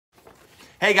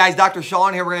Hey guys, Dr.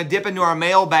 Sean here. We're going to dip into our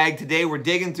mailbag today. We're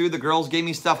digging through. The girls gave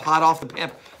me stuff hot off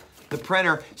the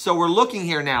printer. So we're looking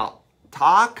here now.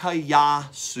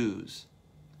 Takayasu's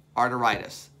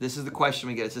arteritis. This is the question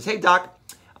we get. It says, hey doc,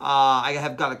 I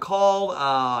have got a call,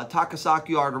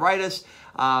 Takayasu arteritis.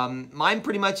 Mine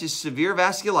pretty much is severe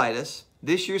vasculitis.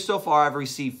 This year so far, I've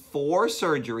received 4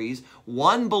 surgeries,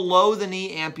 1 below the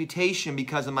knee amputation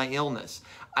because of my illness.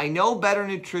 I know better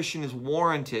nutrition is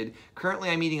warranted. Currently,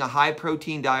 I'm eating a high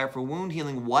protein diet for wound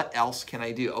healing. What else can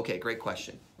I do? Okay, great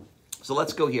question. So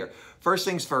let's go here. First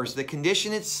things first, the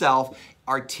condition itself,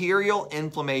 arterial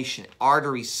inflammation,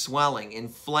 arteries swelling,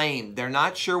 inflamed. They're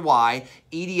not sure why.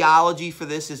 Etiology for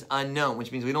this is unknown,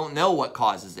 which means we don't know what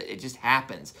causes it. It just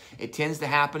happens. It tends to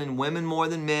happen in women more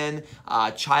than men,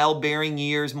 childbearing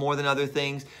years more than other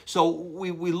things. So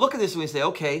we look at this and we say,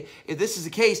 okay, if this is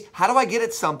the case, how do I get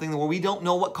at something where we don't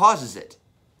know what causes it,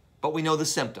 but we know the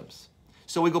symptoms?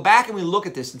 So we go back and we look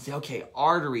at this and say, okay,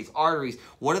 arteries.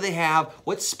 What do they have?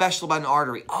 What's special about an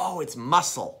artery? Oh, it's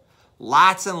muscle.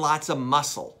 Lots and lots of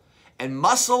muscle. And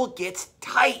muscle gets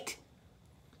tight.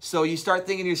 So you start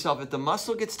thinking to yourself, if the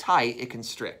muscle gets tight, it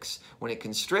constricts. When it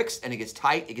constricts and it gets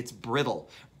tight, it gets brittle.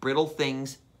 Brittle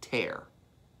things tear.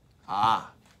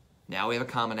 Now we have a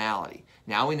commonality.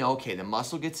 Now we know, okay, the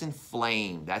muscle gets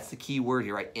inflamed. That's the key word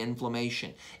here, right?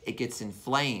 Inflammation. It gets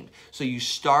inflamed. So you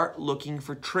start looking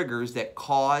for triggers that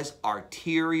cause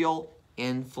arterial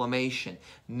inflammation.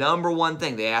 Number one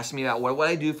thing, they asked me about what do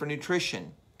I do for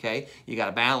nutrition? Okay, you got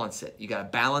to balance it. You got to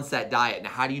balance that diet. Now,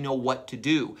 how do you know what to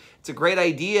do? It's a great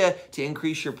idea to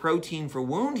increase your protein for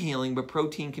wound healing, but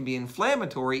protein can be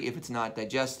inflammatory if it's not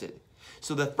digested.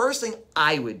 So the first thing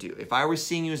I would do, if I were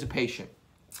seeing you as a patient,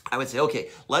 I would say, okay,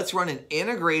 let's run an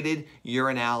integrated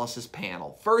urinalysis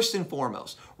panel. First and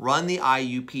foremost, run the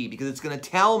IUP because it's going to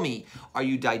tell me, are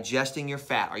you digesting your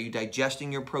fat? Are you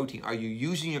digesting your protein? Are you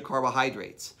using your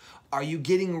carbohydrates? Are you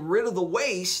getting rid of the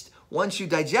waste once you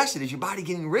digest it? Is your body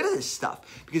getting rid of this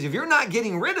stuff? Because if you're not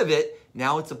getting rid of it,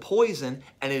 now it's a poison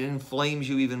and it inflames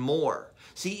you even more.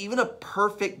 See, even a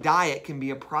perfect diet can be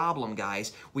a problem,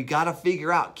 guys. We got to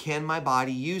figure out, can my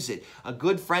body use it? A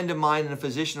good friend of mine and a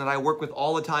physician that I work with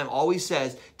all the time always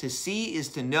says, to see is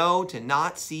to know, to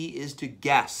not see is to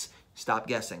guess. Stop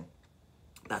guessing.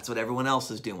 That's what everyone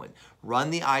else is doing. Run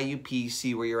the IUP,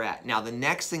 see where you're at. Now, the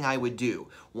next thing I would do,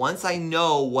 once I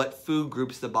know what food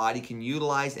groups the body can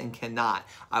utilize and cannot,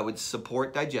 I would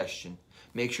support digestion.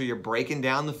 Make sure you're breaking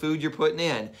down the food you're putting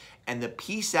in. And the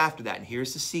piece after that, and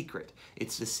here's the secret.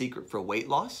 It's the secret for weight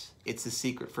loss. It's the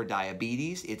secret for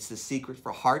diabetes. It's the secret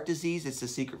for heart disease. It's the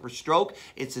secret for stroke.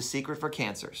 It's the secret for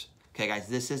cancers. Okay, guys,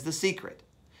 this is the secret.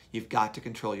 You've got to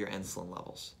control your insulin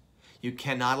levels. You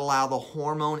cannot allow the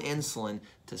hormone insulin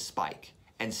to spike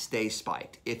and stay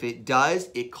spiked. If it does,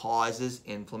 it causes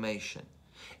inflammation.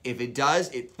 If it does,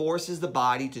 it forces the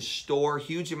body to store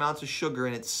huge amounts of sugar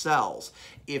in its cells.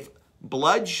 If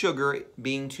blood sugar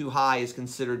being too high is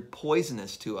considered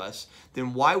poisonous to us,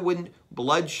 then why wouldn't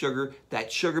blood sugar,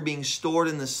 that sugar being stored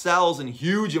in the cells in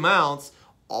huge amounts,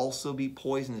 also be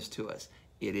poisonous to us?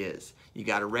 It is. You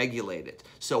got to regulate it.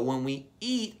 So when we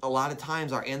eat, a lot of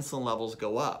times our insulin levels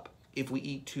go up. If we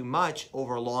eat too much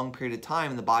over a long period of time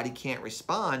and the body can't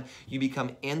respond, you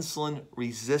become insulin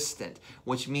resistant,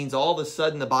 which means all of a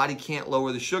sudden the body can't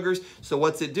lower the sugars. So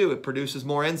what's it do? It produces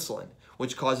more insulin,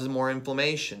 which causes more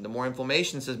inflammation. The more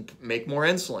inflammation says, make more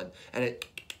insulin. And it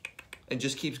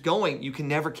just keeps going. You can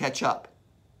never catch up.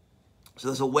 So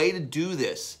there's a way to do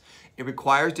this. It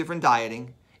requires different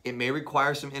dieting. It may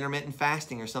require some intermittent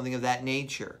fasting or something of that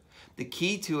nature. The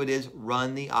key to it is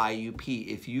run the IUP.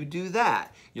 If you do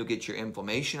that, you'll get your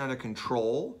inflammation under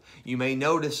control. You may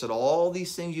notice that all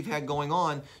these things you've had going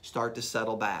on start to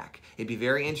settle back. It'd be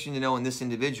very interesting to know in this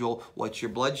individual what's your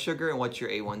blood sugar and what's your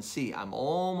A1C. I'm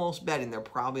almost betting they're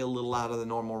probably a little out of the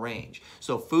normal range.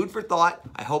 So food for thought.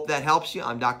 I hope that helps you.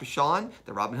 I'm Dr. Sean,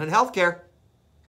 the Robin Hood Healthcare.